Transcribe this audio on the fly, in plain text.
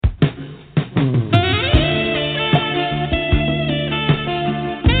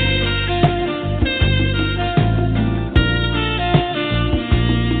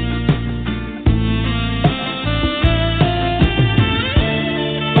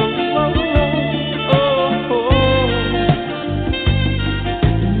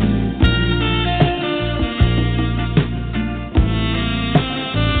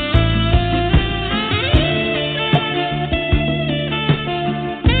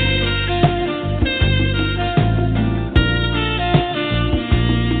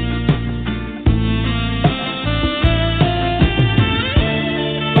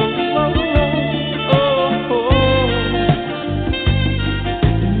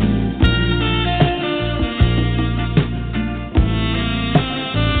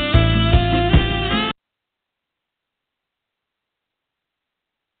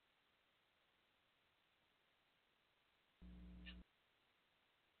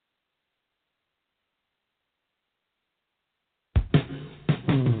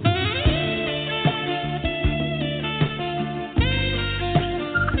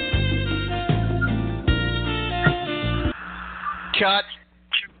Cut.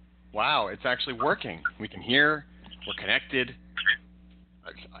 Wow, it's actually working. We can hear. We're connected.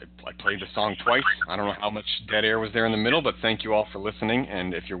 I played the song twice. I don't know how much dead air was there in the middle, but thank you all for listening.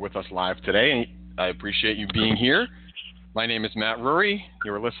 And if you're with us live today, I appreciate you being here. My name is Matt Rury.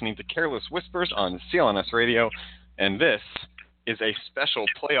 You are listening to Careless Whispers on CLNS Radio, and this is a special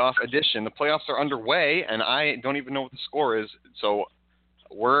playoff edition. The playoffs are underway, and I don't even know what the score is, so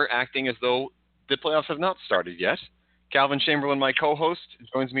we're acting as though the playoffs have not started yet. Calvin Chamberlain, my co-host,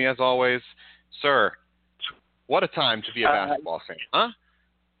 joins me as always. Sir, what a time to be a basketball fan, huh?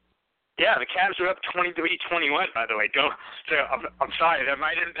 Yeah, the Cavs are up 23-21, by the way. I'm sorry, that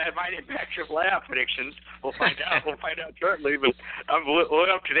might impact your playoff predictions. We'll find out. We'll find out shortly, but I'm a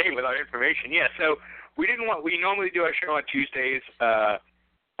little up to date with our information. Yeah, so we normally do our show on Tuesdays. I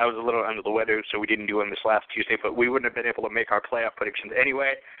was a little under the weather, so we didn't do them this last Tuesday, but we wouldn't have been able to make our playoff predictions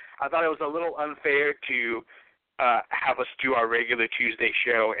anyway. I thought it was a little unfair to have us do our regular Tuesday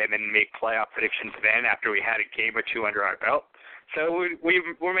show and then make playoff predictions then after we had a game or two under our belt. So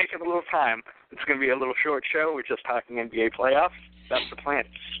we're making a little time. It's going to be a little short show. We're just talking NBA playoffs. That's the plan.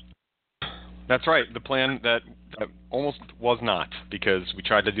 That's right. The plan that almost was not, because we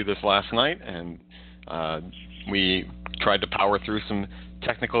tried to do this last night and we tried to power through some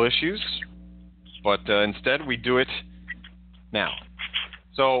technical issues, but instead we do it now.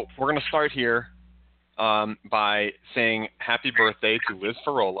 So we're going to start here by saying happy birthday to Liz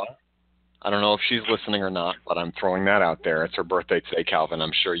Farola. I don't know if she's listening or not, but I'm throwing that out there. It's her birthday today, Calvin.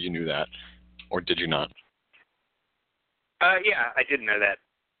 I'm sure you knew that. Or did you not? Yeah, I did know that.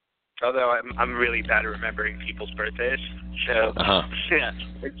 Although I'm really bad at remembering people's birthdays. So,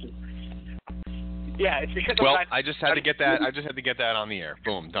 yeah, it's because I just had to get that. I just had to get that on the air.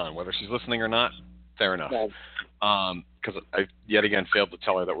 Boom, done. Whether she's listening or not, fair enough. Because I yet again failed to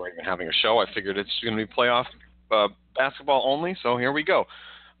tell her that we're even having a show. I figured it's going to be playoff basketball only, so here we go.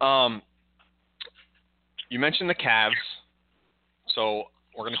 You mentioned the Cavs, so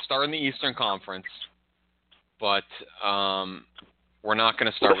we're going to start in the Eastern Conference, but we're not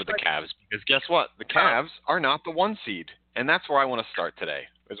going to start with the Cavs, because guess what? The Cavs are not the 1 seed, and that's where I want to start today,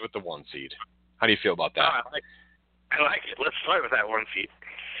 is with the 1 seed. How do you feel about that? I like it. Let's start with that 1 seed.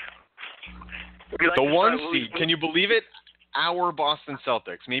 The 1 seed, can you believe it? Our Boston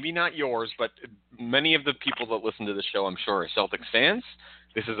Celtics, maybe not yours, but many of the people that listen to the show, I'm sure, are Celtics fans.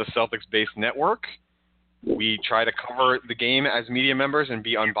 This is a Celtics-based network. We try to cover the game as media members and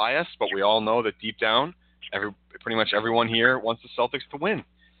be unbiased, but we all know that deep down, pretty much everyone here wants the Celtics to win.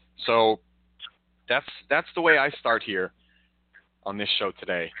 So that's the way I start here on this show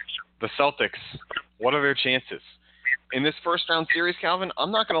today. The Celtics, what are their chances? In this first-round series, Calvin,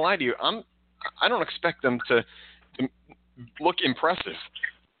 I'm not going to lie to you. I don't expect them to look impressive.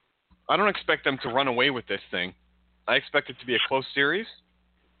 I don't expect them to run away with this thing. I expect it to be a close series,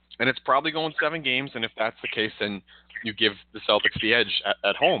 and it's probably going 7 games, and if that's the case, then you give the Celtics the edge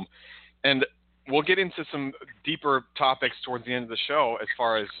at home. And we'll get into some deeper topics towards the end of the show as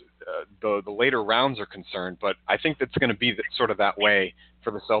far as the later rounds are concerned, but I think that's going to be sort of that way for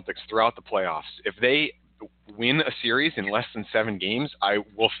the Celtics throughout the playoffs. If they win a series in less than 7 games, I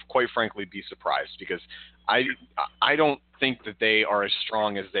will quite frankly be surprised, because I don't think that they are as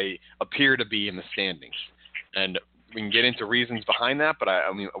strong as they appear to be in the standings. And we can get into reasons behind that, but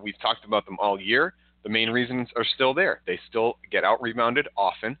I mean, we've talked about them all year. The main reasons are still there. They still get out-rebounded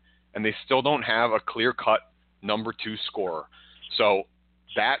often, and they still don't have a clear-cut number 2 scorer. So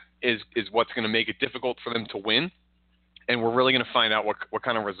that is what's going to make it difficult for them to win, and we're really going to find out what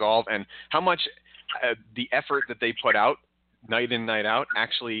kind of resolve and how much the effort that they put out night in, night out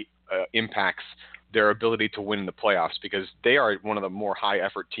actually impacts their ability to win the playoffs, because they are one of the more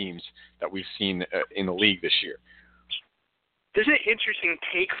high-effort teams that we've seen in the league this year. There's an interesting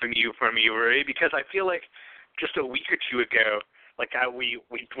take from you, Rury, because I feel like just a week or two ago, like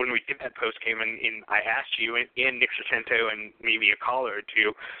when we did that post game, and I asked you and Nick Cicento and maybe a caller or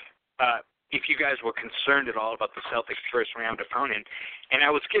two if you guys were concerned at all about the Celtics' first-round opponent, and I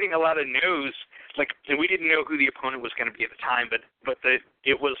was getting a lot of no's. And we didn't know who the opponent was going to be at the time, but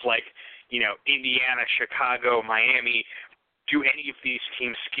it was like, Indiana, Chicago, Miami. Do any of these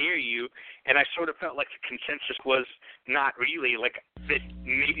teams scare you? And I sort of felt like the consensus was not really, like that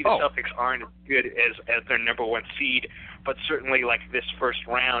maybe the Celtics aren't as good as their number 1 seed, but certainly like this first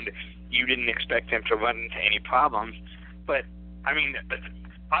round, you didn't expect them to run into any problems. But, I mean,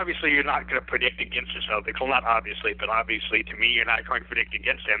 obviously you're not going to predict against the Celtics. Well, not obviously, but obviously to me you're not going to predict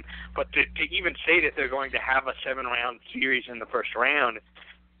against them. But to even say that they're going to have a 7-round series in the first round,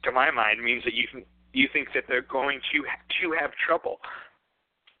 to my mind, means that you think that they're going to have trouble.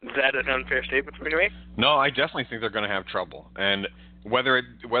 Is that an unfair statement for me to make? No, I definitely think they're going to have trouble. And whether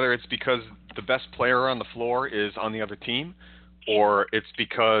it's because the best player on the floor is on the other team, or it's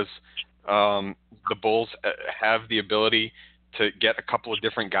because the Bulls have the ability to get a couple of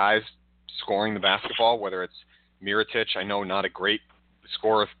different guys scoring the basketball, whether it's Mirotic, I know not a great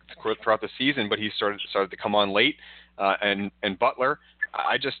scorer throughout the season, but he started to come on late, and Butler.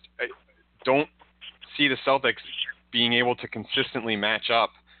 I don't see the Celtics being able to consistently match up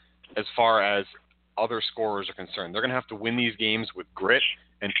as far as other scorers are concerned. They're going to have to win these games with grit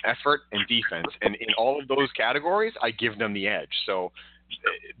and effort and defense. And in all of those categories, I give them the edge. So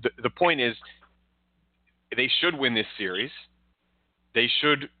the point is, they should win this series. They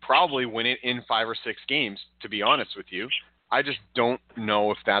should probably win it in 5 or 6 games, to be honest with you. I just don't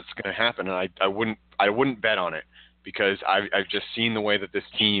know if that's going to happen, and I wouldn't bet on it, because I've just seen the way that this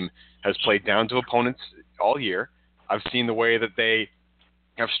team has played down to opponents all year. I've seen the way that they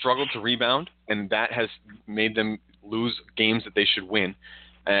have struggled to rebound, and that has made them lose games that they should win.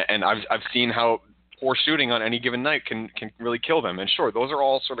 And I've seen how poor shooting on any given night can really kill them. And sure, those are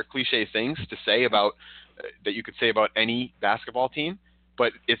all sort of cliche things to say about that you could say about any basketball team,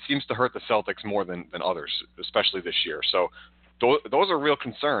 but it seems to hurt the Celtics more than others, especially this year. So those are real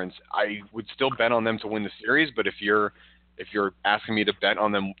concerns. I would still bet on them to win the series, but if you're asking me to bet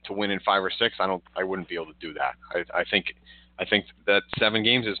on them to win in 5 or 6, I wouldn't be able to do that. I think that 7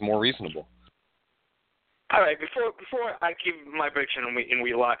 games is more reasonable. All right, before I give my prediction and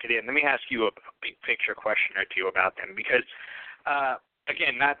we lock it in, let me ask you a big picture question or two about them, because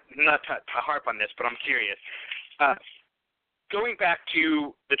again, not to harp on this, but I'm curious. Going back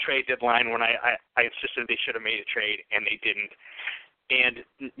to the trade deadline when I insisted they should have made a trade and they didn't, and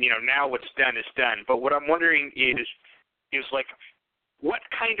now what's done is done. But what I'm wondering is like, what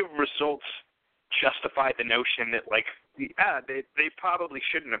kind of results justify the notion that they probably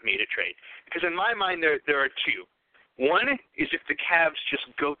shouldn't have made a trade? Because in my mind there are two. One is if the Cavs just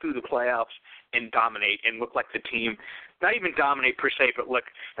go through the playoffs and dominate and look like the team, not even dominate per se, but look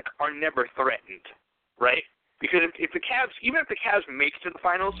like are never threatened, right? Because if the Cavs, even if the Cavs make it to the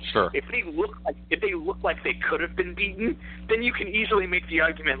finals, sure, if they look like they could have been beaten, then you can easily make the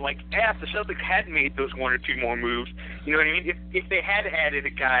argument like, if the Celtics had made those 1 or 2 more moves, you know what I mean? If they had added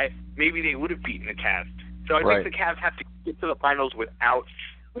a guy, maybe they would have beaten the Cavs. So I think the Cavs have to get to the finals without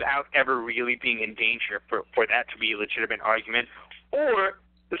ever really being in danger for that to be a legitimate argument, or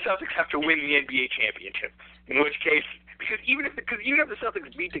the Celtics have to win the NBA championship, in which case. Because even if the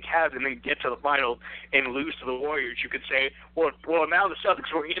Celtics beat the Cavs and then get to the finals and lose to the Warriors, you could say, well, now the Celtics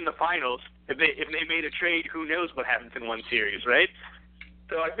were in the finals. If they made a trade, who knows what happens in one series, right?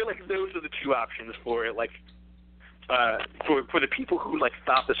 So I feel like those are the two options for it. Like for the people who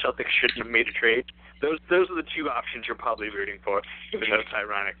thought the Celtics shouldn't have made a trade, those are the two options you're probably rooting for, even though it's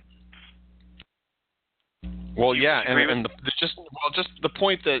ironic. Well, yeah, and just the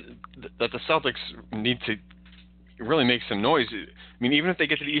point that the Celtics need to really make some noise. I mean, even if they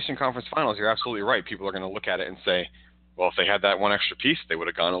get to the Eastern Conference Finals, you're absolutely right. People are going to look at it and say, well, if they had that one extra piece, they would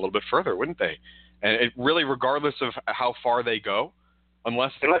have gone a little bit further, wouldn't they? And it really, regardless of how far they go,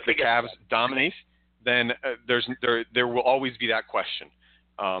 unless the Cavs dominate, then there will always be that question.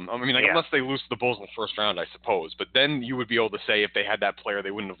 Unless they lose to the Bulls in the first round, I suppose. But then you would be able to say if they had that player,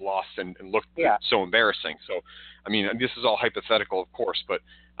 they wouldn't have lost and looked so embarrassing. So, I mean, this is all hypothetical, of course, but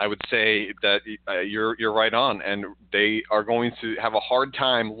I would say that you're right on, and they are going to have a hard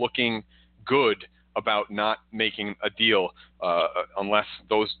time looking good about not making a deal unless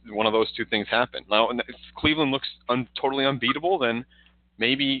one of those two things happen. Now, if Cleveland looks totally unbeatable, then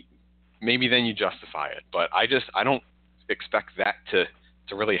maybe then you justify it. But I don't expect that to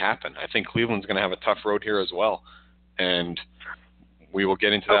really happen. I think Cleveland's going to have a tough road here as well, and we will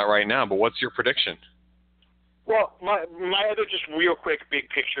get into that right now. But what's your prediction? Well, my other just real quick big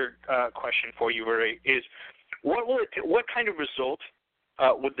picture question for you, Rury, is what kind of result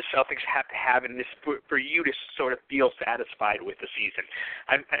would the Celtics have to have in this for you to sort of feel satisfied with the season?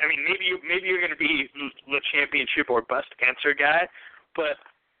 I mean, maybe you're going to be the championship or bust answer guy, but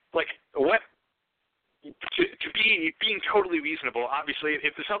what? To be being totally reasonable, obviously,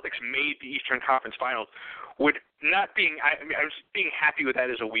 if the Celtics made the Eastern Conference Finals, would not being I was being happy with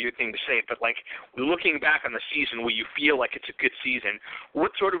that is a weird thing to say, but looking back on the season, where you feel like it's a good season,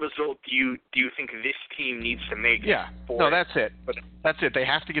 what sort of result do you think this team needs to make? Yeah, no, that's it. That's it. They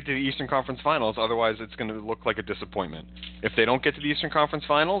have to get to the Eastern Conference Finals, otherwise it's going to look like a disappointment. If they don't get to the Eastern Conference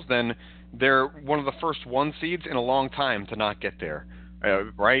Finals, then they're one of the first 1 seeds in a long time to not get there.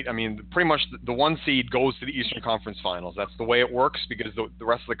 Right? I mean, pretty much the 1 seed goes to the Eastern Conference Finals. That's the way it works because the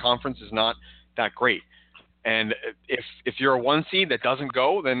rest of the conference is not that great. And if you're a 1 seed that doesn't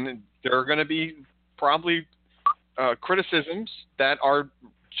go, then there are going to be probably criticisms that are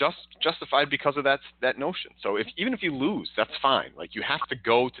justified because of that notion. So even if you lose, that's fine. Like, you have to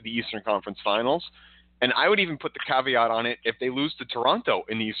go to the Eastern Conference Finals. And I would even put the caveat on it, if they lose to Toronto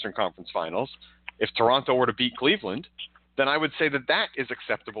in the Eastern Conference Finals, if Toronto were to beat Cleveland, then I would say that is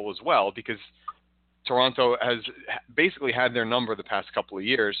acceptable as well, because Toronto has basically had their number the past couple of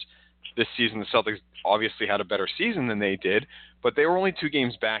years. This season, the Celtics obviously had a better season than they did, but they were only 2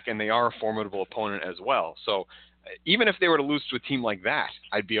 games back, and they are a formidable opponent as well. So even if they were to lose to a team like that,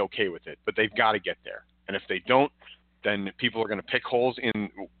 I'd be okay with it. But they've got to get there. And if they don't, then people are going to pick holes in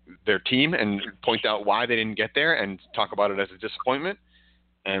their team and point out why they didn't get there and talk about it as a disappointment.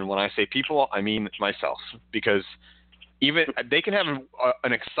 And when I say people, I mean myself, because even they can have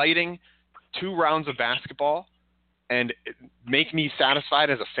an exciting 2 rounds of basketball and make me satisfied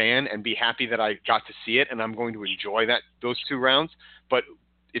as a fan and be happy that I got to see it, and I'm going to enjoy those 2 rounds. But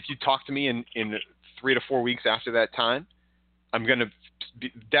if you talk to me in 3 to 4 weeks after that time, I'm going to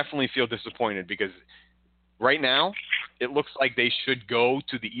definitely feel disappointed, because right now it looks like they should go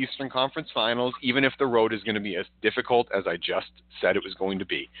to the Eastern Conference Finals, even if the road is going to be as difficult as I just said it was going to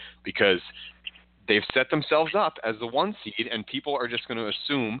be, because they've set themselves up as the 1 seed, and people are just going to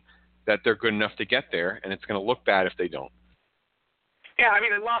assume that they're good enough to get there, and it's going to look bad if they don't. Yeah, I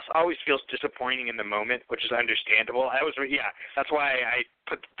mean, the loss always feels disappointing in the moment, which is understandable. That's why I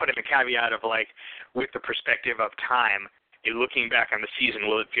put in a caveat of, like, with the perspective of time, looking back on the season,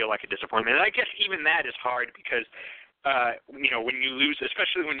 will it feel like a disappointment? And I guess even that is hard because, when you lose,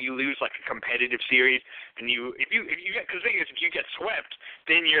 especially when you lose like a competitive series, and if you get swept,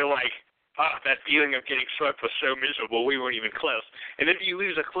 then you're like, that feeling of getting swept was so miserable, we weren't even close. And then if you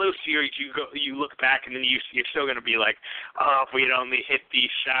lose a close series, you look back, and then you're still going to be like, if we had only hit these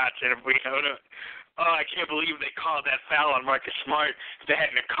shots, and if we I can't believe they called that foul on Marcus Smart. If they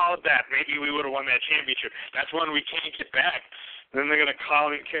hadn't called that, maybe we would have won that championship. That's one we can't get back. And then they're going to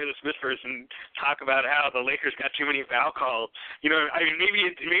call in Careless Whispers and talk about how the Lakers got too many foul calls. I mean, maybe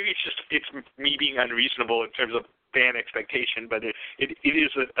it's me being unreasonable in terms of fan expectation, but it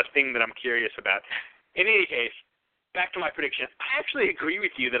is a thing that I'm curious about. In any case, back to my prediction. I actually agree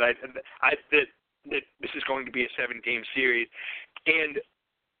with you that that this is going to be a 7-game series, and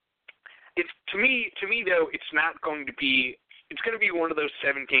it's to me though, it's not going to be. It's going to be one of those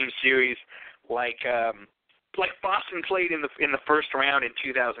 7-game series like Boston played in the first round in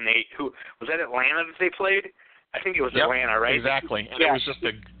 2008. Who was that? Atlanta that they played? I think it was Atlanta, right? Exactly. And it was just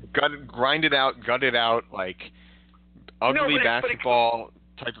a gutted out, like ugly basketball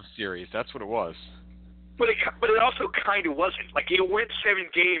type of series. That's what it was. But it also kind of wasn't. Like, it went 7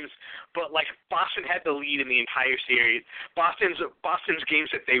 games, but like Boston had the lead in the entire series. Boston's games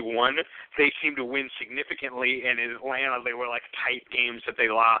that they won, they seemed to win significantly, and in Atlanta they were like tight games that they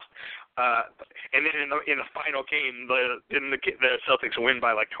lost. And then in the final game, the Celtics win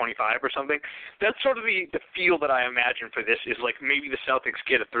by like 25 or something. That's sort of the feel that I imagine for this is like maybe the Celtics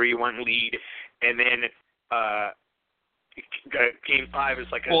get a 3-1 lead, and then Game 5 is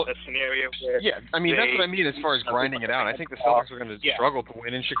like a scenario where I mean, that's what I mean as far as grinding it out. I think the Celtics are going to struggle to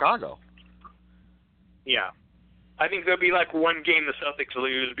win in Chicago. Yeah. I think there'll be like one game the Celtics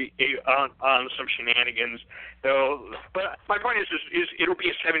lose on some shenanigans. But my point is it'll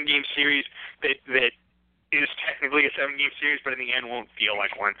be a 7-game series that is technically a 7-game series, but in the end won't feel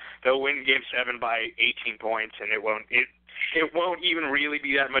like one. They'll win Game 7 by 18 points, and it won't even really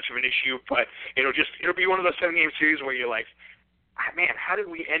be that much of an issue. But it'll be one of those 7-game series where you're like, man, how did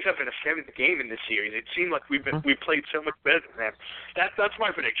we end up in a 7th game in this series? It seemed like we played so much better than them. That's my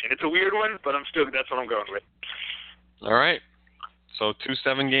prediction. It's a weird one, but that's what I'm going with. All right. So 2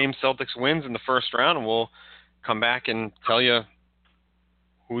 7-game Celtics wins in the first round, and we'll come back and tell you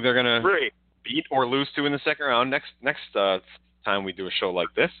who they're going to beat or lose to in the second round next time we do a show like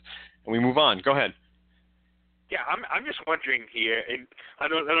this, and we move on. Go ahead. Yeah, I'm just wondering here, and I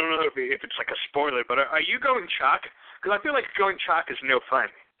don't know if it's like a spoiler, but are you going chalk? Because I feel like going chalk is no fun.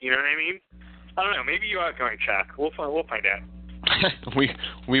 You know what I mean? I don't know. Maybe you are going chalk. We'll find out.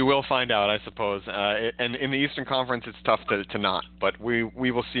 we will find out, I suppose. And in the Eastern Conference, it's tough to not, but we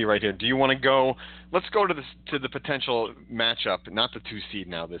will see right here. Do you want to go? Let's go to the potential matchup, not the 2 seed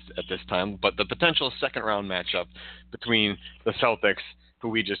now at this time, but the potential second round matchup between the Celtics, who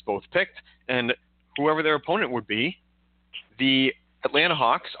we just both picked, and whoever their opponent would be. The Atlanta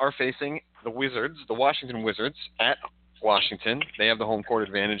Hawks are facing the Washington Wizards at Washington. They have the home court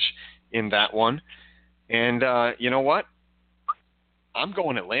advantage in that one. And you know what? I'm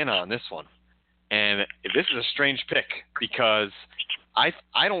going Atlanta on this one. And this is a strange pick because I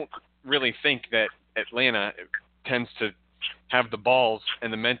don't really think that Atlanta tends to have the balls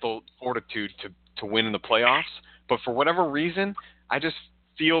and the mental fortitude to win in the playoffs. But for whatever reason, I just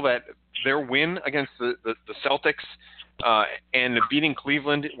feel that their win against the Celtics and beating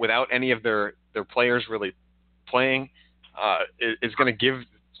Cleveland without any of their players really playing is going to give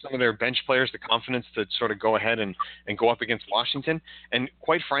some of their bench players the confidence to sort of go ahead and go up against Washington. And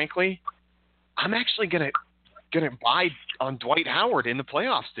quite frankly, I'm actually going to buy on Dwight Howard in the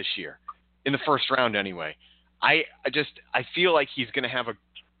playoffs this year, in the first round anyway. I feel like he's going to have a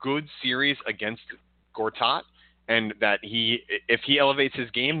good series against Gortat, and that if he elevates his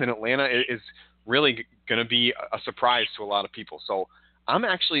game, then Atlanta is really going to be a surprise to a lot of people. So I'm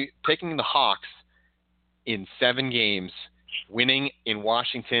actually picking the Hawks in 7 games, winning in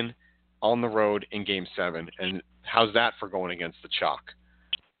Washington on the road in Game 7. And how's that for going against the chalk?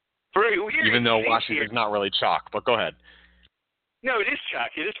 Very weird. Even though Washington's not really chalk, but go ahead. No, it is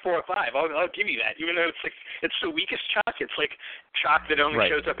chalk. It is 4 or 5. I'll give you that. Even though it's the weakest chalk, it's like chalk that only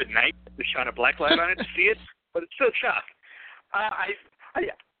shows up at night. They shine a black light on it to see it, but it's still chalk.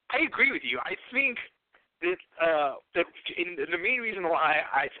 I agree with you. I think that the main reason why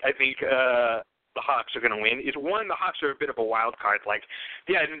I think the Hawks are going to win is, one, the Hawks are a bit of a wild card. Like,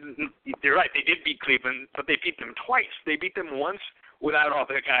 yeah, you're right. They did beat Cleveland, but they beat them twice. They beat them once without all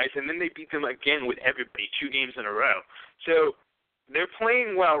their guys, and then they beat them again with everybody 2 games in a row. So they're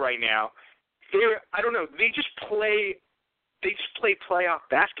playing well right now. I don't know. They just play playoff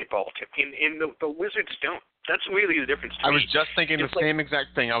basketball, and the Wizards don't. That's really the difference. I was just thinking the same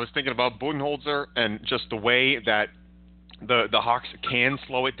exact thing. I was thinking about Budenholzer and just the way that the Hawks can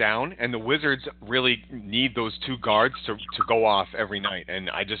slow it down, and the Wizards really need those 2 guards to go off every night, and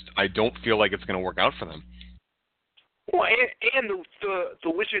I don't feel like it's going to work out for them. Well, and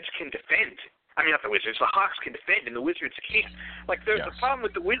the Wizards can defend. I mean, not the Wizards. The Hawks can defend, and the Wizards can't. Like, the problem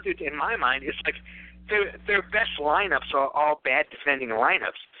with the Wizards, in my mind, is like their best lineups are all bad defending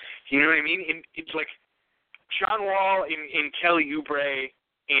lineups. You know what I mean? And it's like John Wall and Kelly Oubre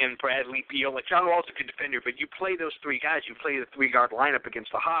and Bradley Beal. Like, John Wall's a good defender, but you play those 3 guys. You play the 3-guard lineup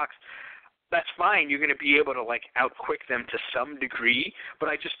against the Hawks. That's fine. You're going to be able to, like, outquick them to some degree. But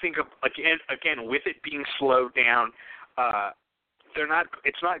I just think, again, with it being slowed down,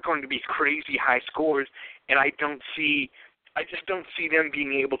 it's not going to be crazy high scores, and I just don't see them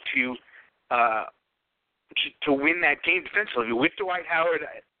being able to win that game defensively. With Dwight Howard,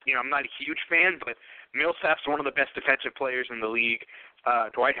 I'm not a huge fan, but Millsap's one of the best defensive players in the league.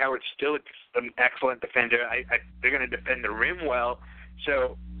 Dwight Howard's still an excellent defender. They're going to defend the rim well.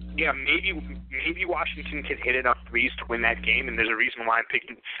 So, yeah, maybe Washington can hit it on threes to win that game, and there's a reason why I'm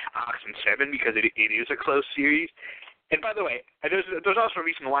picking Hawks in 7, because it is a close series. And by the way, there's also a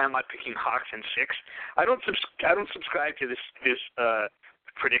reason why I'm not picking Hawks in 6. I don't subscribe to this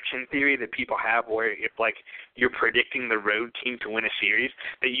prediction theory that people have, where if, like, you're predicting the road team to win a series,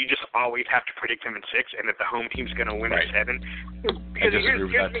 that you just always have to predict them in 6, and that the home team's going to win in 7. I disagree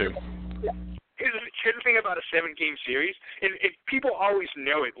with that too. Here's the thing about a 7-game series, and people always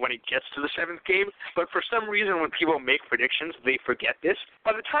know it when it gets to the 7th game, but for some reason when people make predictions, they forget this.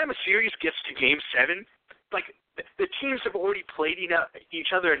 By the time a series gets to Game 7, like, the teams have already played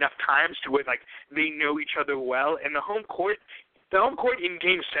each other enough times to where, like, they know each other well, and the home court in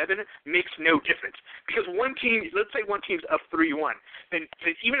Game 7 makes no difference, because one team, let's say one team's up 3-1, then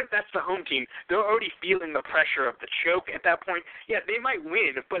even if that's the home team, they're already feeling the pressure of the choke at that point. Yeah, they might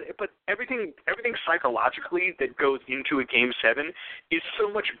win, but everything psychologically that goes into a Game 7 is so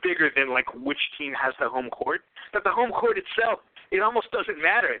much bigger than, like, which team has the home court, that the home court itself, it almost doesn't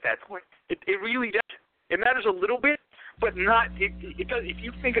matter at that point. It really does. It matters a little bit, but not. It does. If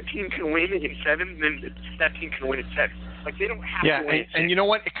you think a team can win in 7, then that team can win in 7. Like, they don't have to win. Yeah, and you know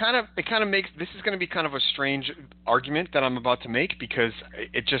what? It kind of makes, this is going to be kind of a strange argument that I'm about to make, because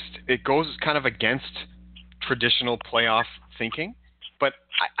it goes kind of against traditional playoff thinking. But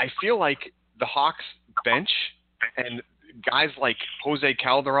I feel like the Hawks bench and guys like Jose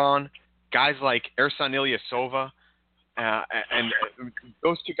Calderon, guys like Ersan Ilyasova, and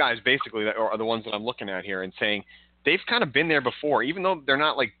those 2 guys basically are the ones that I'm looking at here and saying they've kind of been there before. Even though they're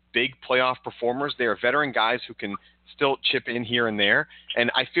not like big playoff performers, they are veteran guys who can still chip in here and there.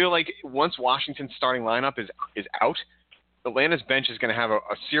 And I feel like once Washington's starting lineup is out, Atlanta's bench is going to have a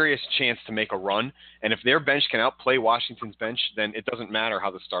serious chance to make a run. And if their bench can outplay Washington's bench, then it doesn't matter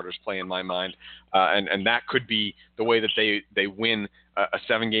how the starters play, in my mind. And that could be the way that they win a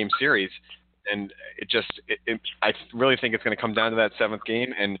 7-game series. And I really think it's going to come down to that 7th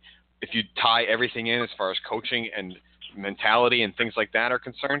game. And if you tie everything in as far as coaching and mentality and things like that are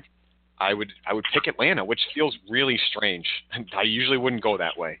concerned, I would pick Atlanta, which feels really strange. I usually wouldn't go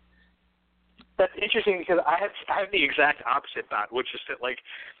that way. That's interesting because I have the exact opposite thought, which is that like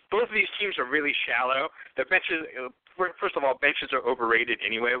both of these teams are really shallow. Their benches, first of all, benches are overrated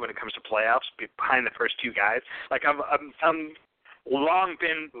anyway when it comes to playoffs behind the first two guys. Like I'm long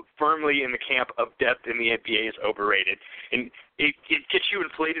been firmly in the camp of depth in the NBA is overrated, and it gets you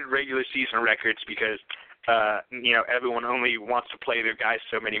inflated regular season records because everyone only wants to play their guys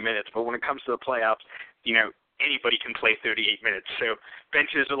so many minutes. But when it comes to the playoffs, anybody can play 38 minutes. So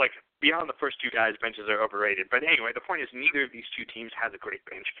benches are like, beyond the first two guys, benches are overrated. But anyway, the point is neither of these two teams has a great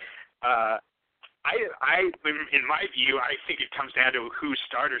bench. In my view, I think it comes down to whose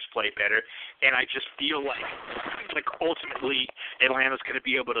starters play better, and I just feel like ultimately Atlanta's going to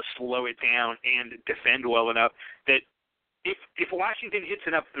be able to slow it down and defend well enough that if Washington hits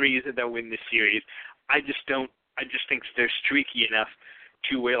enough threes, that they'll win this series. I just think they're streaky enough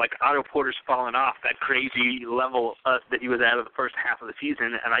to where like Otto Porter's fallen off that crazy level that he was at of the first half of the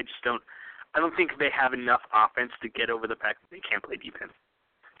season, and I don't think they have enough offense to get over the fact that they can't play defense.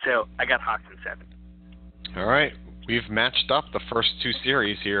 So I got Hawks in 7. All right, we've matched up the first two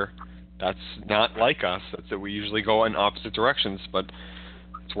series here. That's not like us. That's that we usually go in opposite directions, but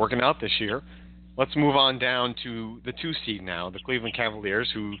it's working out this year. Let's move on down to the 2 seed now, the Cleveland Cavaliers,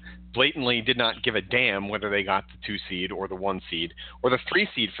 who blatantly did not give a damn whether they got the 2 seed or the 1 seed or the 3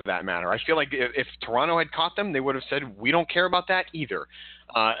 seed for that matter. I feel like if Toronto had caught them, they would have said, we don't care about that either.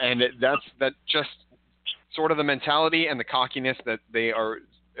 And that's just sort of the mentality and the cockiness that they are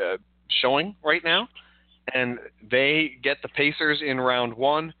showing right now. And they get the Pacers in round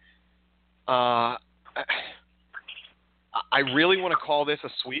 1. I really want to call this a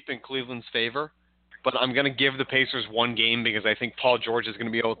sweep in Cleveland's favor, but I'm going to give the Pacers 1 game because I think Paul George is going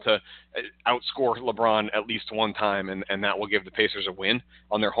to be able to outscore LeBron at least one time, and that will give the Pacers a win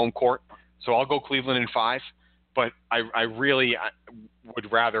on their home court. So I'll go Cleveland in 5, but I really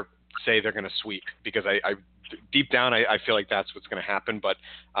would rather say they're going to sweep because I deep down I feel like that's what's going to happen. But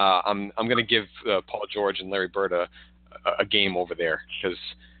I'm going to give Paul George and Larry Bird a game over there because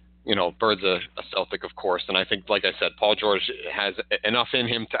Bird's a Celtic, of course, and I think, like I said, Paul George has enough in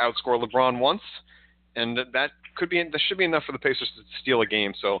him to outscore LeBron once. And that should be enough for the Pacers to steal a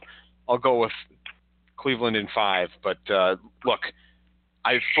game. So I'll go with Cleveland in 5. But look,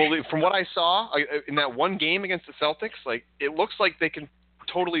 from what I saw in that one game against the Celtics, like it looks like they can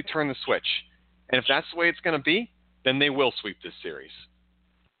totally turn the switch. And if that's the way it's going to be, then they will sweep this series.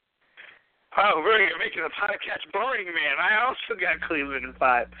 Oh, Rury, you're making the podcast boring, man. I also got Cleveland in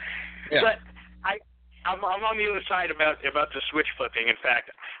 5. Yeah. But I'm on the other side about the switch flipping. In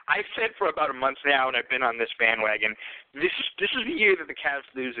fact, I've said for about a month now, and I've been on this bandwagon, this is the year that the Cavs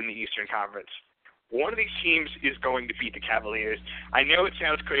lose in the Eastern Conference. One of these teams is going to beat the Cavaliers. I know it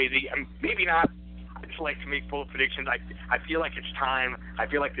sounds crazy. Maybe not. I just like to make bold predictions. I feel like it's time. I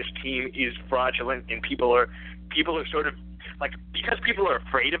feel like this team is fraudulent, and people are sort of like, because people are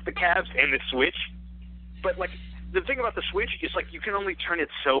afraid of the Cavs and the switch. But like the thing about the switch is like you can only turn it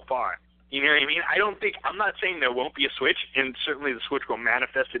so far. You know what I mean? I'm not saying there won't be a switch, and certainly the switch will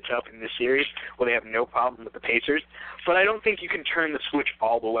manifest itself in this series where they have no problem with the Pacers, but I don't think you can turn the switch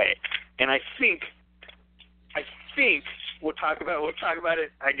all the way. And I think we'll talk about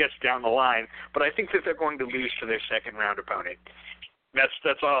it, I guess, down the line, but I think that they're going to lose to their second round opponent. That's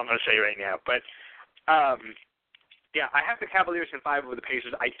all I'm going to say right now. But I have the Cavaliers in 5 over the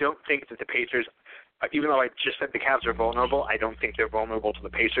Pacers. I don't think that the Pacers, even though I just said the Cavs are vulnerable, I don't think they're vulnerable to the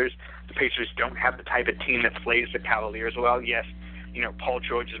Pacers. The Pacers don't have the type of team that plays the Cavaliers well. Yes, Paul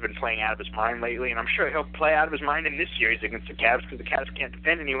George has been playing out of his mind lately, and I'm sure he'll play out of his mind in this series against the Cavs because the Cavs can't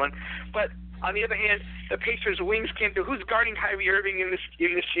defend anyone. But on the other hand, the Pacers' wings can't do. Who's guarding Kyrie Irving in this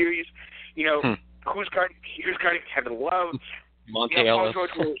series? Who's guarding Kevin Love? Monte Ellis.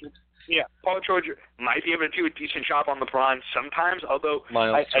 Paul George might be able to do a decent job on LeBron sometimes, although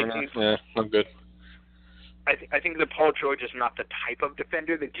Miles Turner, I'm good. I think that Paul George is not the type of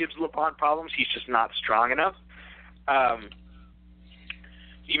defender that gives LeBron problems. He's just not strong enough.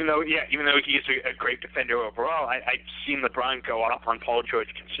 Even though he is a great defender overall, I've seen LeBron go off on Paul George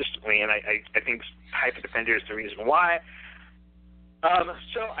consistently, and I think type of defender is the reason why.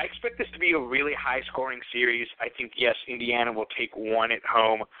 So I expect this to be a really high-scoring series. I think, yes, Indiana will take 1 at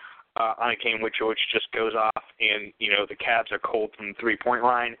home on a game where George just goes off, and, the Cavs are cold from the three-point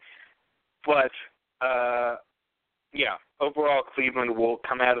line. But, overall, Cleveland will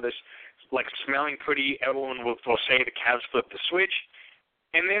come out of this, like, smelling pretty. Everyone will say the Cavs flip the switch,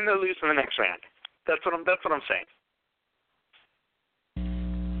 and then they'll lose in the next round. That's what I'm saying.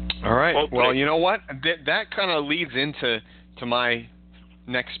 All right. Well, you know what? That kind of leads into my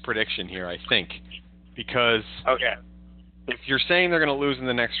next prediction here, I think, because if you're saying they're going to lose in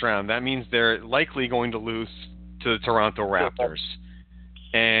the next round, that means they're likely going to lose to the Toronto Raptors.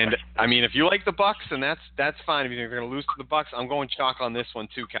 And I mean, if you like the Bucks, then that's fine. If you're going to lose to the Bucks, I'm going chalk on this one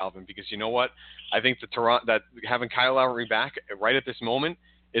too, Calvin, because you know what? I think that having Kyle Lowry back right at this moment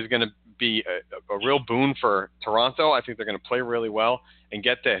is going to be a real boon for Toronto. I think they're going to play really well. And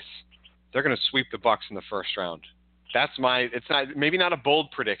get this, they're going to sweep the Bucks in the first round. It's maybe not a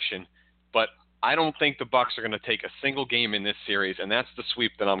bold prediction, but I don't think the Bucks are going to take a single game in this series, and that's the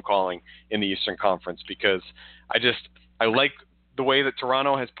sweep that I'm calling in the Eastern Conference, because I like the way that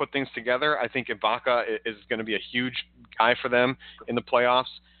Toronto has put things together. I think Ibaka is going to be a huge guy for them in the playoffs,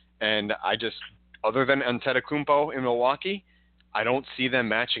 and other than Antetokounmpo in Milwaukee, I don't see them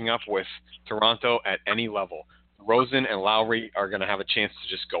matching up with Toronto at any level. Rosen and Lowry are going to have a chance to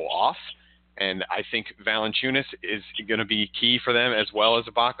just go off, and I think Valanciunas is going to be key for them as well as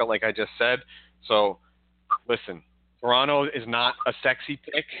Ibaka, like I just said. So, listen, Toronto is not a sexy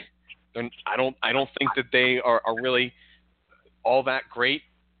pick. I don't think that they are really all that great.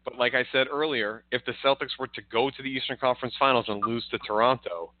 But like I said earlier, if the Celtics were to go to the Eastern Conference Finals and lose to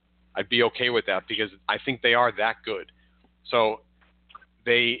Toronto, I'd be okay with that, because I think they are that good. So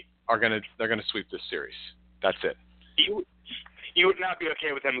they're gonna sweep this series. That's it. You would not be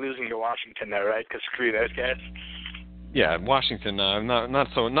okay with them losing to Washington, though, right? Because screw those guys. Yeah, Washington. I'm not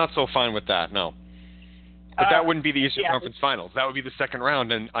so fine with that. No, but that wouldn't be the Eastern Conference Finals. That would be the second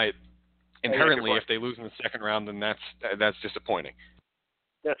round, and inherently, if they lose in the second round, then that's disappointing.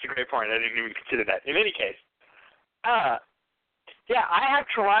 That's a great point. I didn't even consider that. In any case, I have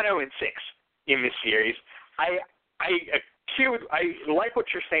Toronto in 6 in this series. I like what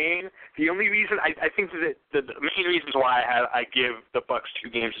you're saying. The only reason I think that the main reasons why I give the Bucks 2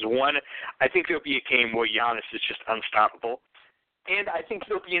 games is, one, I think there'll be a game where Giannis is just unstoppable. And I think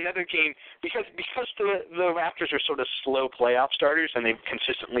there'll be another game because the Raptors are sort of slow playoff starters and they've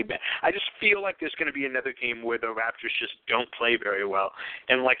consistently been. I just feel like there's going to be another game where the Raptors just don't play very well,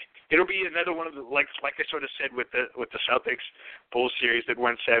 and it'll be another one of the like I sort of said with the Celtics Bulls series that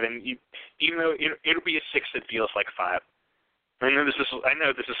went 7. Even though it'll be a 6 that feels like 5. I know this is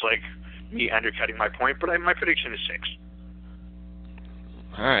like me undercutting my point, but my prediction is 6.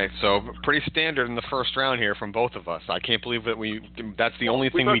 All right, so pretty standard in the first round here from both of us. I can't believe that that's the only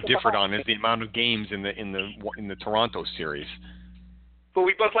thing we differed on is the amount of games in the Toronto series. But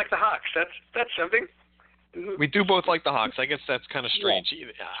we both like the Hawks. That's something. We do both like the Hawks. I guess that's kind of strange.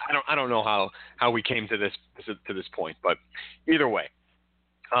 Yeah. I don't know how we came to this point, but either way,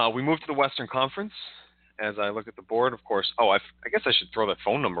 we move to the Western Conference. As I look at the board, of course. I guess I should throw that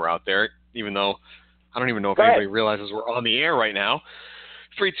phone number out there, even though I don't even know if anybody realizes we're on the air right now.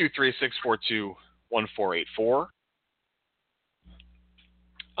 323-642-1484.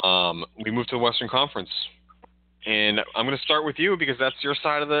 We move to the Western Conference. And I'm going to start with you because that's your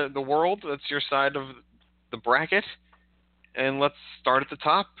side of the world. That's your side of the bracket. And let's start at the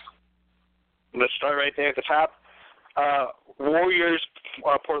top. Let's start right there at the top. Warriors,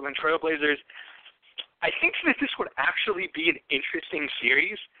 Portland Trailblazers. I think that this would actually be an interesting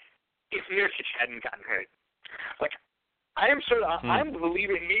series if Nurkic hadn't gotten hurt. I'm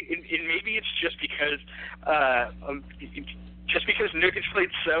believing maybe it's just because Nurkic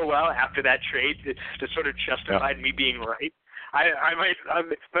played so well after that trade that sort of justified me being right.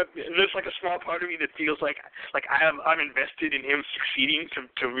 But there's a small part of me that feels like I'm invested in him succeeding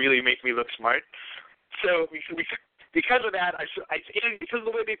to really make me look smart. So because of that, and because of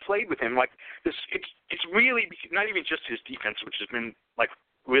the way they played with him, it's really not even just his defense, which has been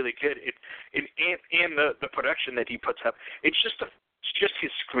really good. And the production that he puts up. It's just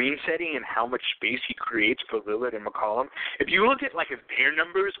his screen setting and how much space he creates for Lillard and McCollum. If you look at their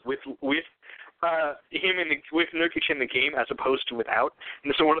numbers with him with Nurkic in the game as opposed to without, and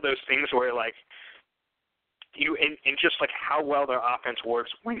this is one of those things where just how well their offense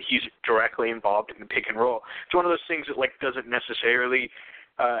works when he's directly involved in the pick and roll. It's one of those things that doesn't necessarily,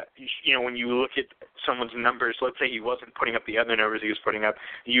 when you look at someone's numbers, let's say he wasn't putting up the other numbers he was putting up,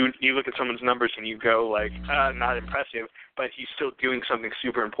 you look at someone's numbers and you go not impressive, but he's still doing something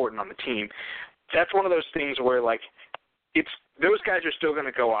super important on the team. That's one of those things where those guys are still going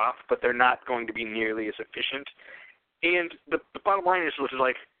to go off, but they're not going to be nearly as efficient. And the bottom line is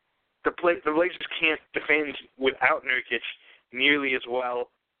the Blazers can't defend without Nurkic nearly as well.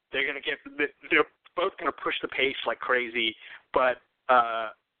 They're both going to push the pace like crazy, but the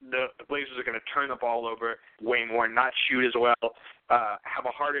Blazers are going to turn the ball over way more, not shoot as well, have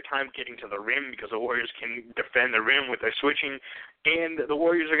a harder time getting to the rim because the Warriors can defend the rim with their switching, and the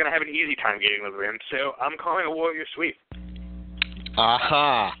Warriors are going to have an easy time getting to the rim. So I'm calling a Warrior sweep.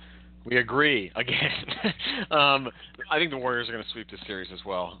 Aha! We agree again. I think the Warriors are going to sweep this series as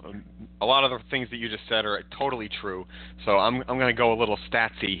well. A lot of the things that you just said are totally true. So I'm going to go a little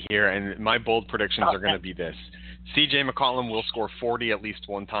statsy here, and my bold predictions are going to be this: C.J. McCollum will score 40 at least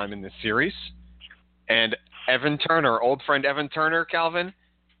one time in this series, and Evan Turner, old friend Evan Turner, Calvin,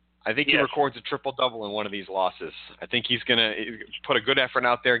 I think he records a triple-double in one of these losses. I think he's going to put a good effort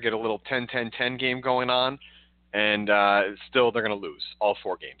out there, get a little 10-10-10 game going on, and still they're going to lose all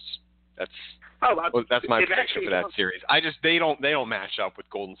 4 games. That's my prediction for that series. They don't match up with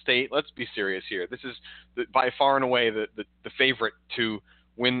Golden State. Let's be serious here. This is by far and away the favorite to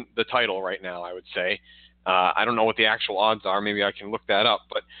win the title right now, I would say. I don't know what the actual odds are. Maybe I can look that up,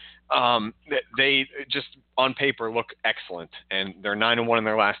 but they just on paper look excellent, and they're 9-1 in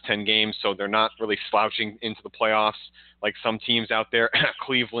their last 10 games, so they're not really slouching into the playoffs like some teams out there,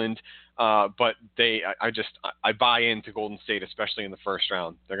 Cleveland. But I buy into Golden State, especially in the first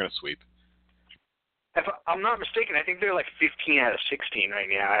round. They're going to sweep. If I'm not mistaken, I think they're like 15 out of 16 right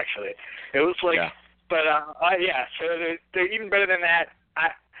now. Actually, it was like, but so they're even better than that.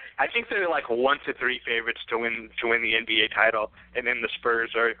 I think they're like 1 to 3 favorites to win the NBA title, and then the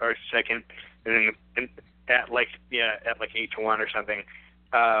Spurs are second, and at like 8 to 1 or something.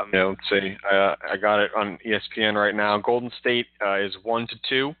 Let's see. I got it on ESPN right now. Golden State is 1 to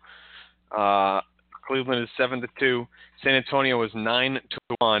 2. Cleveland is 7 to 2. San Antonio is 9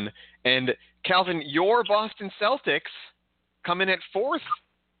 to 1. And Calvin, your Boston Celtics come in at 4th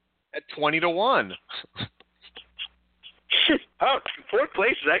at 20 to 1. Oh, 4th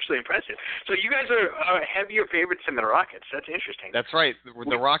place is actually impressive. So you guys are heavier favorites than the Rockets. That's interesting. That's right.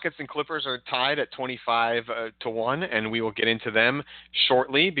 The Rockets and Clippers are tied at 25 to 1, and we will get into them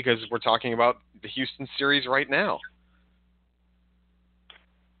shortly because we're talking about the Houston series right now.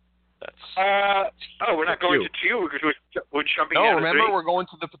 We're not going to 2 because we're jumping down to 3. No, remember, we're going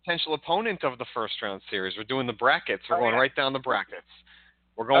to the potential opponent of the first round series. We're doing the brackets. We're going right down the brackets.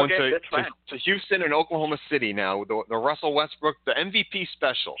 We're going to Houston and Oklahoma City now, the Russell Westbrook, the MVP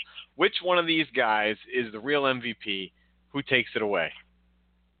special. Which one of these guys is the real MVP? Who takes it away?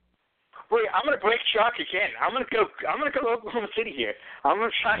 Wait, I'm going to break shock again. I'm going to go Oklahoma City here. I'm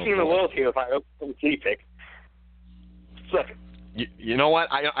shocking the world here if I Oklahoma City pick. Look. You know what?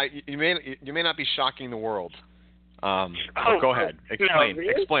 You may not be shocking the world. Go ahead.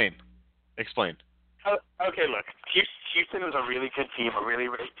 Explain. Okay, look. Houston is a really good team, a really,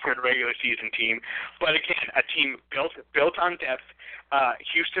 really good regular season team. But again, a team built on depth.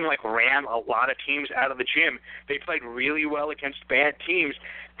 Houston ran a lot of teams out of the gym. They played really well against bad teams.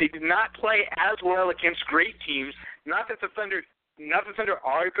 They did not play as well against great teams. Not that the Thunder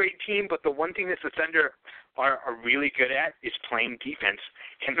are a great team, but the one thing that the Thunder are really good at is playing defense.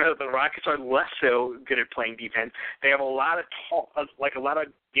 And the Rockets are less so good at playing defense. They have a lot of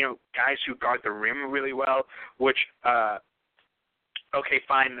guys who guard the rim really well, which fine,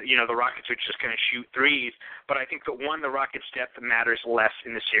 the Rockets are just going to shoot threes, but I think the Rockets' depth matters less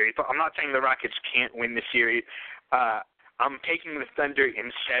in the series. But I'm not saying the Rockets can't win the series. I'm taking the Thunder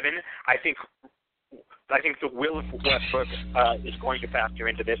in 7. I think the will of Westbrook is going to factor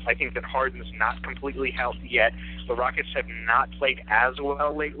into this. I think that Harden's not completely healthy yet. The Rockets have not played as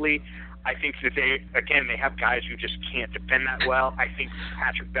well lately. I think that they have guys who just can't defend that well. I think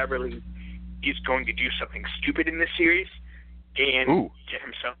Patrick Beverley is going to do something stupid in this series and get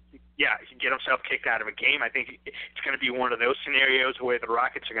himself kicked out of a game. I think it's going to be one of those scenarios where the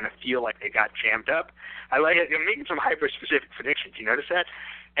Rockets are going to feel like they got jammed up. I'm making some hyper-specific predictions. You notice that?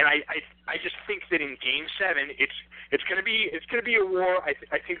 And I just think that in Game 7, it's going to be a war. I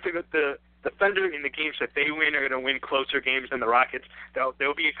think that the Thunder in the games that they win are going to win closer games than the Rockets.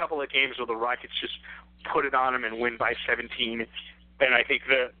 There'll be a couple of games where the Rockets just put it on them and win by 17. And I think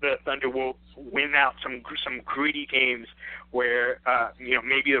the Thunder will win out some greedy games where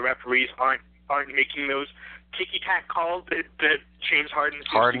maybe the referees aren't making those ticky-tack calls that James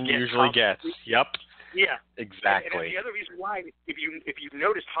Harden usually gets. Yep. Yeah, exactly. And the other reason why, if you've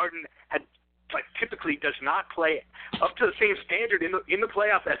noticed, Harden typically does not play up to the same standard in the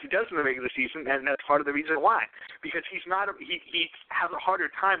playoffs as he does in the regular season, and that's part of the reason why. Because he has a harder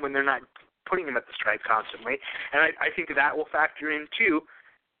time when they're not putting him at the stripe constantly, and I think that will factor in too.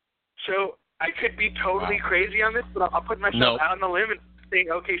 So I could be totally crazy on this, but I'll put myself out on the limb and say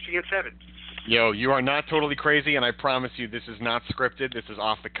OKC in 7. Yo, you are not totally crazy, and I promise you this is not scripted. This is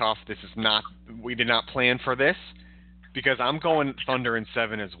off the cuff. We did not plan for this, because I'm going Thunder in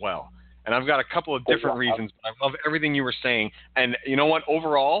 7 as well. And I've got a couple of different reasons, but I love everything you were saying. And you know what?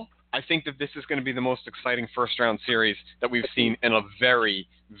 Overall, I think that this is going to be the most exciting first-round series that we've seen in a very,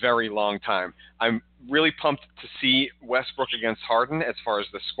 very long time. I'm really pumped to see Westbrook against Harden as far as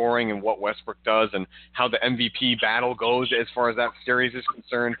the scoring and what Westbrook does and how the MVP battle goes as far as that series is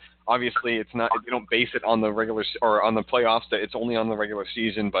concerned. Obviously, it's not. You don't base it on the regular or on the playoffs. That it's only on the regular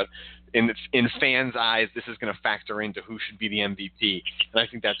season. But in fans' eyes, this is going to factor into who should be the MVP, and I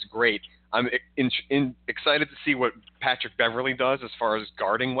think that's great. I'm excited to see what Patrick Beverley does as far as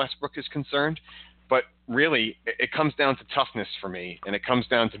guarding Westbrook is concerned. But really, it comes down to toughness for me, and it comes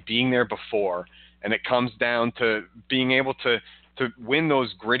down to being there before, and it comes down to being able to win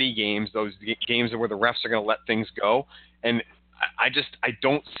those gritty games, those games where the refs are going to let things go. And I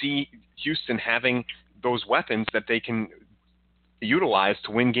don't see Houston having those weapons that they can utilize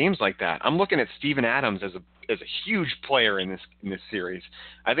to win games like that. I'm looking at Steven Adams as a huge player in this series.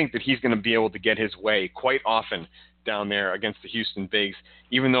 I think that he's going to be able to get his way quite often down there against the Houston Bigs,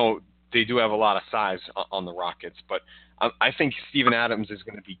 even though they do have a lot of size on the Rockets. But I think Steven Adams is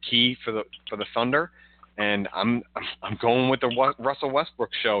going to be key for the Thunder, and I'm going with the Russell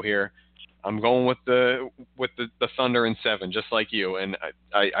Westbrook show here. I'm going with the Thunder in 7, just like you. And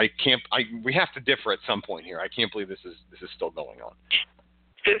we have to differ at some point here. I can't believe this is still going on.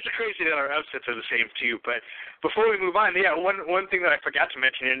 It's crazy that our upsets are the same too. But before we move on, yeah, one thing that I forgot to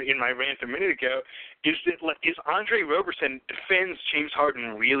mention in my rant a minute ago is that Andre Roberson defends James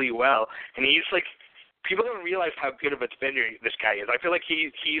Harden really well, and he's like, people don't realize how good of a defender this guy is. I feel like he's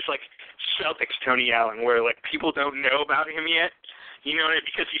like Celtics Tony Allen, where like people don't know about him yet. You know,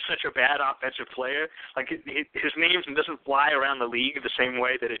 because he's such a bad offensive player. Like his name doesn't fly around the league the same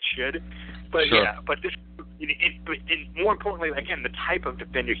way that it should. But sure. Yeah, but this. More importantly, again, the type of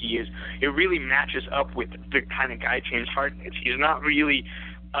defender he is, it really matches up with the kind of guy James Harden is. He's not really.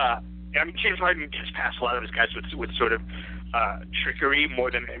 James Harden gets past a lot of his guys with sort of trickery more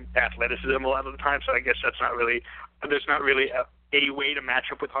than athleticism a lot of the time. So I guess there's not really a way to match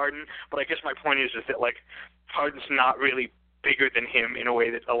up with Harden. But I guess my point is that like Harden's not really bigger than him in a way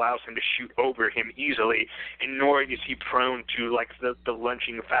that allows him to shoot over him easily, and nor is he prone to like the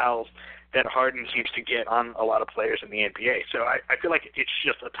lunging fouls that Harden seems to get on a lot of players in the NBA. So I feel like it's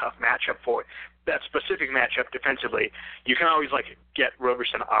just a tough matchup for that specific matchup defensively. You can always like get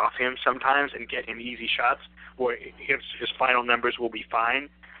Roberson off him sometimes and get him easy shots where his final numbers will be fine,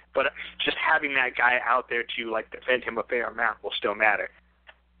 but just having that guy out there to like defend him a fair amount will still matter.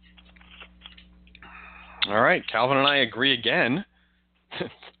 All right, Calvin and I agree again.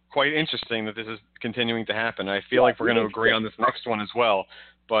 Quite interesting that this is continuing to happen. I feel like we're going to agree on this next one as well.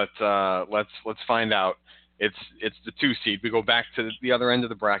 But let's find out. It's the 2 seed. We go back to the other end of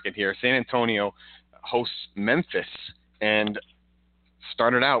the bracket here. San Antonio hosts Memphis, and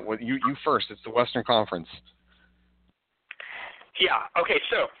started out with you first. It's the Western Conference. Yeah. Okay.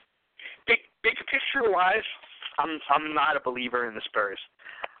 So, big picture wise, I'm not a believer in the Spurs.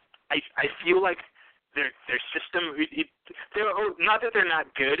 I feel like their system. They're not that they're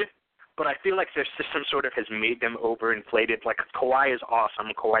not good. But I feel like their system sort of has made them overinflated. Like, Kawhi is awesome.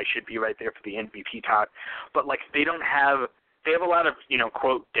 Kawhi should be right there for the MVP talk. But, like, they have a lot of,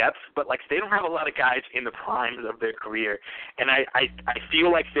 quote, depth, but, like, they don't have a lot of guys in the primes of their career. And I feel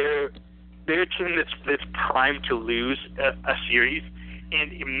like they're a team that's primed to lose a series.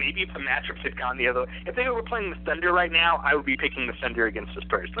 And maybe if the matchups had gone the other way. If they were playing the Thunder right now, I would be picking the Thunder against the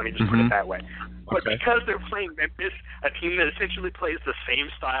Spurs. Let me just put it that way. But because they're playing Memphis, a team that essentially plays the same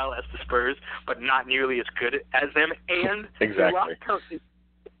style as the Spurs, but not nearly as good as them, and exactly.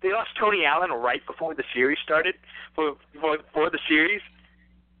 they lost Tony Allen right before the series started. For the series,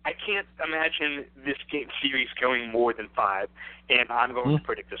 I can't imagine this series going more than 5, and I'm going to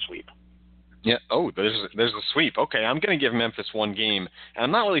predict a sweep. Yeah. Oh, there's a sweep. Okay, I'm going to give Memphis 1 game, and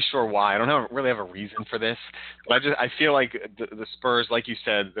I'm not really sure why. I don't really have a reason for this, but I feel like the Spurs, like you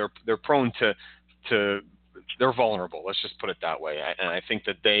said, they're prone to they're vulnerable. Let's just put it that way. And I think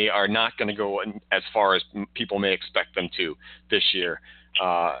that they are not going to go as far as people may expect them to this year.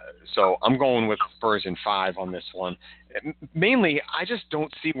 So I'm going with Spurs in 5 on this one. Mainly, I just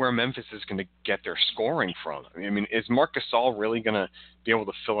don't see where Memphis is going to get their scoring from. I mean, is Marc Gasol really going to be able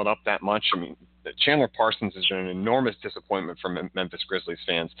to fill it up that much? I mean, Chandler Parsons has been an enormous disappointment for Memphis Grizzlies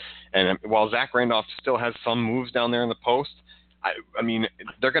fans. And while Zach Randolph still has some moves down there in the post, I mean,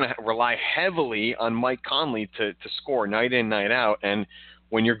 they're going to rely heavily on Mike Conley to score night in, night out. And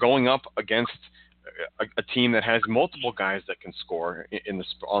when you're going up against a team that has multiple guys that can score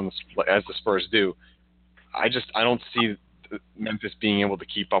as the Spurs do, I don't see Memphis being able to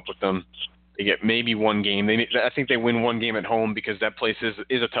keep up with them They get maybe one game. I think they win one game at home because that place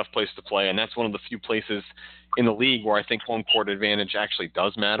is a tough place to play, and that's one of the few places in the league where I think home court advantage actually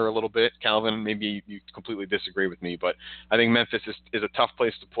does matter a little bit. Calvin, maybe you completely disagree with me, but I think Memphis is a tough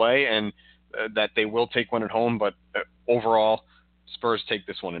place to play, and that they will take one at home, but overall, Spurs take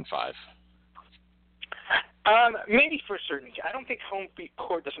this one in 5. Maybe for certainty. I don't think home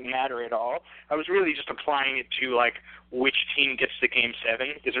court doesn't matter at all. I was really just applying it to like which team gets the game 7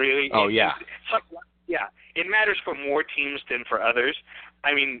 is really. Oh yeah. Yeah, it matters for more teams than for others.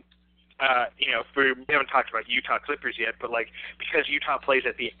 I mean, we haven't talked about Utah Clippers yet, but like because Utah plays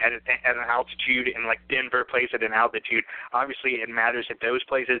at an altitude and like Denver plays at an altitude, obviously it matters at those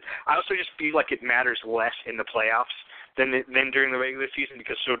places. I also just feel like it matters less in the playoffs than during the regular season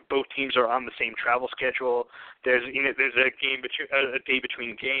because both teams are on the same travel schedule. There's a day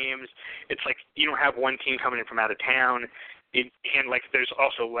between games. It's like you don't have one team coming in from out of town. And like there's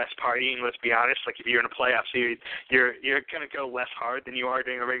also less partying, let's be honest. Like if you're in a playoff series, you're going to go less hard than you are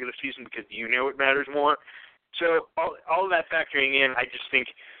during a regular season because it matters more. So all of that factoring in, I think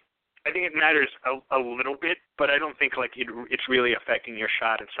it matters a little bit, but I don't think like it's really affecting your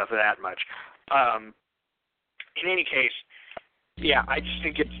shot and stuff that much. In any case, yeah, I just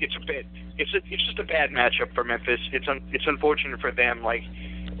think it's just a bad matchup for Memphis. It's unfortunate for them. Like,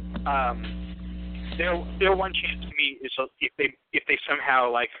 their one chance to me is if they somehow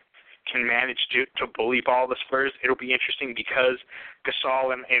like can manage to bully ball the Spurs. It'll be interesting because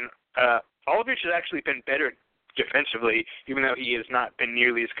Gasol and Aldridge has actually been better defensively, even though he has not been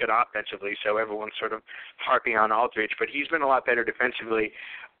nearly as good offensively. So everyone's sort of harping on Aldridge, but he's been a lot better defensively.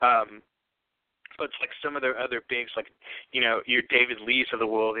 But it's like some of their other bigs, like, your David Lees of the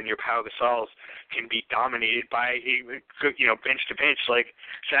world and your Pau Gasols can be dominated by, bench to bench. Like,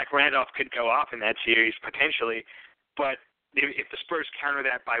 Zach Randolph could go off in that series, potentially. But if the Spurs counter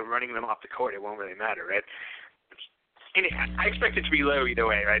that by running them off the court, it won't really matter, right? And I expect it to be low either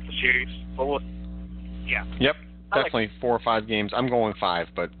way, right, the series. But yeah. Yep, definitely 4 or 5 games. I'm going 5,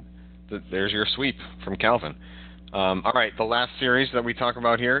 but there's your sweep from Calvin. All right, the last series that we talk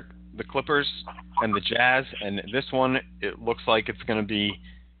about here, the Clippers and the Jazz, and this one, it looks like it's going to be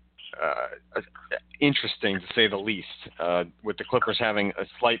interesting to say the least. With the Clippers having a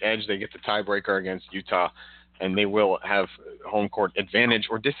slight edge, they get the tiebreaker against Utah, and they will have home court advantage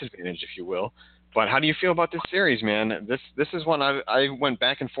or disadvantage, if you will. But how do you feel about this series, man? This is one I went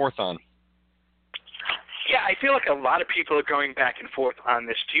back and forth on. Yeah, I feel like a lot of people are going back and forth on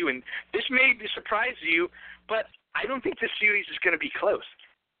this too, and this may surprise you, but I don't think this series is going to be close.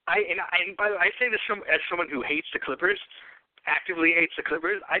 And by the way, I say this as someone who hates the Clippers, actively hates the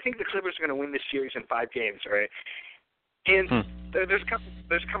Clippers. I think the Clippers are going to win this series in 5 games, right? And there's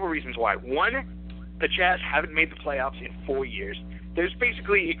a couple reasons why. One, the Jazz haven't made the playoffs in 4 years. There's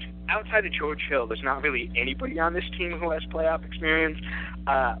basically, outside of George Hill, there's not really anybody on this team who has playoff experience.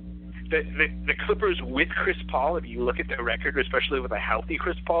 The Clippers with Chris Paul, if you look at their record, especially with a healthy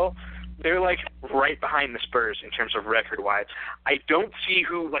Chris Paul, they're like right behind the Spurs in terms of record-wise. I don't see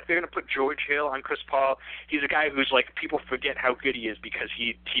they're going to put George Hill on Chris Paul. He's a guy who's like, people forget how good he is because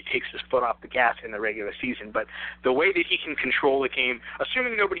he takes his foot off the gas in the regular season. But the way that he can control the game,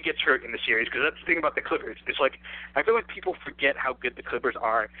 assuming nobody gets hurt in the series, because that's the thing about the Clippers. It's like, I feel like people forget how good the Clippers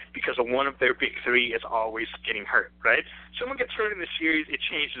are because one of their big 3 is always getting hurt, right? Someone gets hurt in the series, it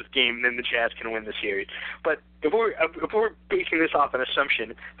changes the game, and then the Jazz can win the series. But if we're basing this off an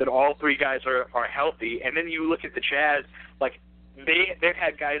assumption that all 3 guys are healthy, and then you look at the Jazz, like they've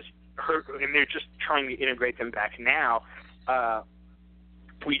had guys hurt, and they're just trying to integrate them back now.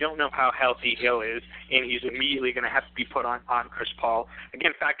 We don't know how healthy Hill is, and he's immediately going to have to be put on Chris Paul.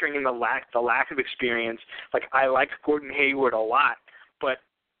 Again, factoring in the lack of experience. Like, I like Gordon Hayward a lot, but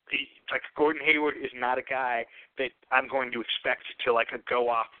Gordon Hayward is not a guy that I'm going to expect to go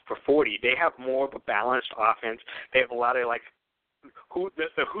off for 40. They have more of a balanced offense. They have a lot of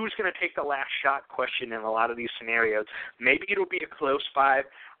who's going to take the last shot question in a lot of these scenarios. Maybe it'll be a close 5.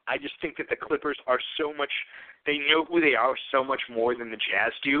 I just think that the Clippers are they know who they are so much more than the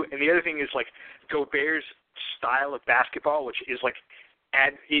Jazz do. And the other thing is Gobert's style of basketball, which is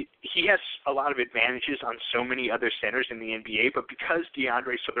he has a lot of advantages on so many other centers in the NBA, but because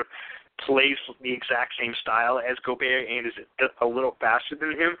DeAndre sort of plays the exact same style as Gobert and is a little faster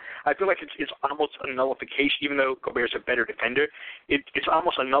than him, I feel like it's almost a nullification. Even though Gobert's a better defender, it's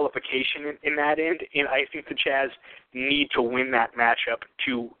almost a nullification in that end, and I think the Jazz need to win that matchup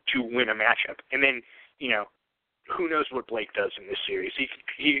to win a matchup. And then, who knows what Blake does in this series?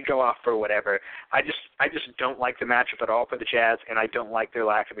 He can go off for whatever. I just don't like the matchup at all for the Jazz, and I don't like their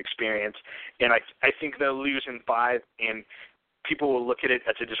lack of experience. And I think they'll lose in 5. And people will look at it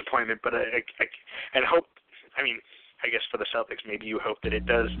as a disappointment, but and hope. I mean, I guess for the Celtics, maybe you hope that it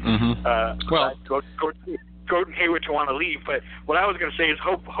does. Gordon Hayward to want to leave, but what I was going to say is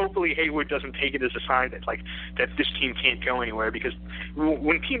hopefully Hayward doesn't take it as a sign that that this team can't go anywhere, because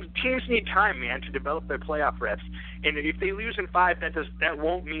when teams need time, man, to develop their playoff reps, and if they lose in 5, that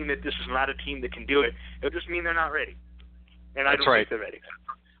won't mean that this is not a team that can do it. It'll just mean they're not ready, and I don't think they're ready.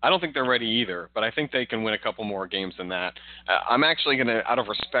 I don't think they're ready either, but I think they can win a couple more games than that. I'm actually going to, out of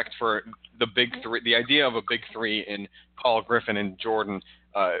respect for the big three, the idea of a big three in Paul Griffin and Jordan,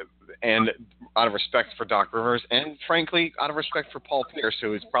 and out of respect for Doc Rivers, and frankly, out of respect for Paul Pierce,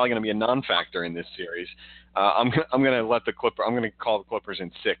 who is probably going to be a non-factor in this series, I'm going to call the Clippers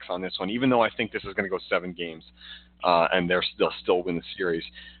in 6 on this one, even though I think this is going to go 7 games, and they'll still win the series.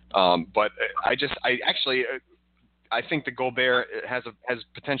 But I think the Gobert has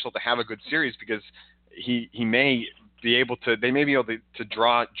potential to have a good series, because they may be able to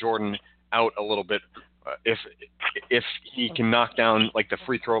draw Jordan out a little bit if he can knock down like the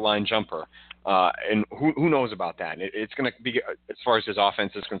free throw line jumper, and who knows about that? It's going to be, as far as his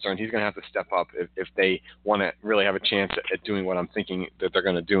offense is concerned, he's going to have to step up if they want to really have a chance at doing what I'm thinking that they're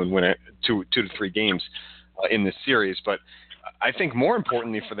going to do and win 2 to 3 games in this series. But I think more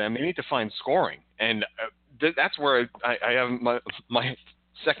importantly for them, they need to find scoring, and that's where I have my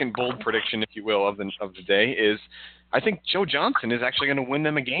second bold prediction, if you will, of the day is I think Joe Johnson is actually going to win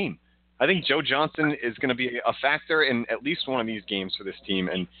them a game. I think Joe Johnson is going to be a factor in at least one of these games for this team,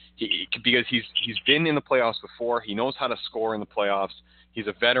 and because he's been in the playoffs before, he knows how to score in the playoffs. He's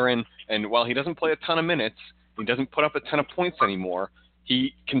a veteran, and while he doesn't play a ton of minutes, he doesn't put up a ton of points anymore,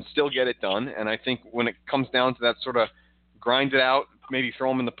 he can still get it done. And I think when it comes down to that sort of grind it out, maybe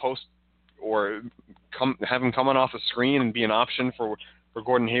throw him in the post or have him coming off a screen and be an option for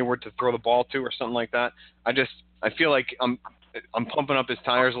Gordon Hayward to throw the ball to or something like that. I feel like I'm pumping up his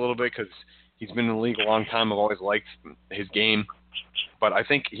tires a little bit because he's been in the league a long time. I've always liked his game, but I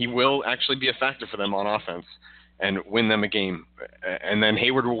think he will actually be a factor for them on offense and win them a game. And then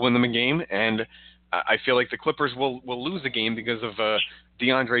Hayward will win them a game, and I feel like the Clippers will lose a game because of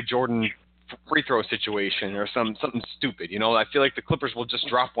DeAndre Jordan free throw situation or something stupid. You know, I feel like the Clippers will just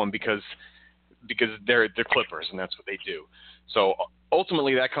drop one because they're Clippers and that's what they do. So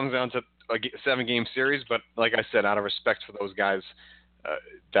ultimately that comes down to a 7-game series, but like I said, out of respect for those guys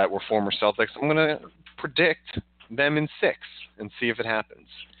that were former Celtics, I'm going to predict them in 6 and see if it happens.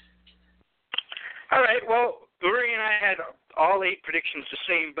 All right, well, Rury and I had all 8 predictions the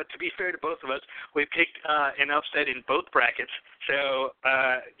same, but to be fair to both of us, we picked an upset in both brackets. So,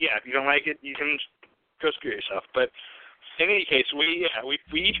 if you don't like it, you can go screw yourself. But in any case, we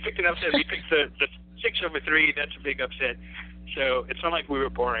each picked an upset. We picked the 6/3. That's a big upset. So it's not like we were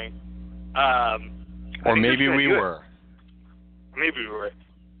boring. Or maybe we were. Maybe we were.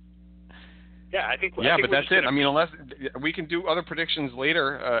 Yeah, I think. Yeah, but that's it. I mean, unless we can do other predictions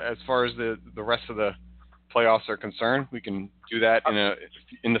later, as far as the rest of the playoffs are concerned, we can do that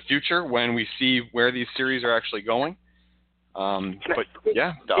in the future when we see where these series are actually going. But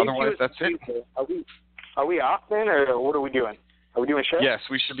yeah, otherwise that's it. Are we off then, or what are we doing? Are we doing a show? Yes,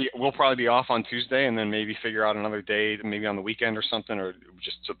 we should be. We'll probably be off on Tuesday, and then maybe figure out another day, maybe on the weekend or something, or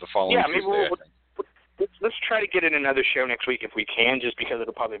just the following Tuesday. Yeah, maybe let's try to get in another show next week if we can, just because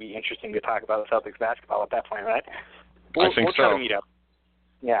it'll probably be interesting to talk about Celtics basketball at that point, right? I think we'll try to meet up.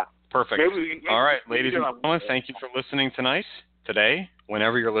 Yeah. Perfect. All right, ladies and gentlemen, thank you for listening today,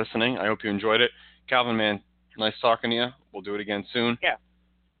 whenever you're listening. I hope you enjoyed it. Calvin, man, nice talking to you. We'll do it again soon. Yeah.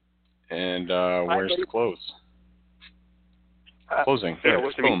 And where's the close? Closing. There.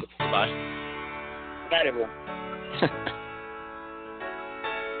 Boom. Bye. Good night, everyone.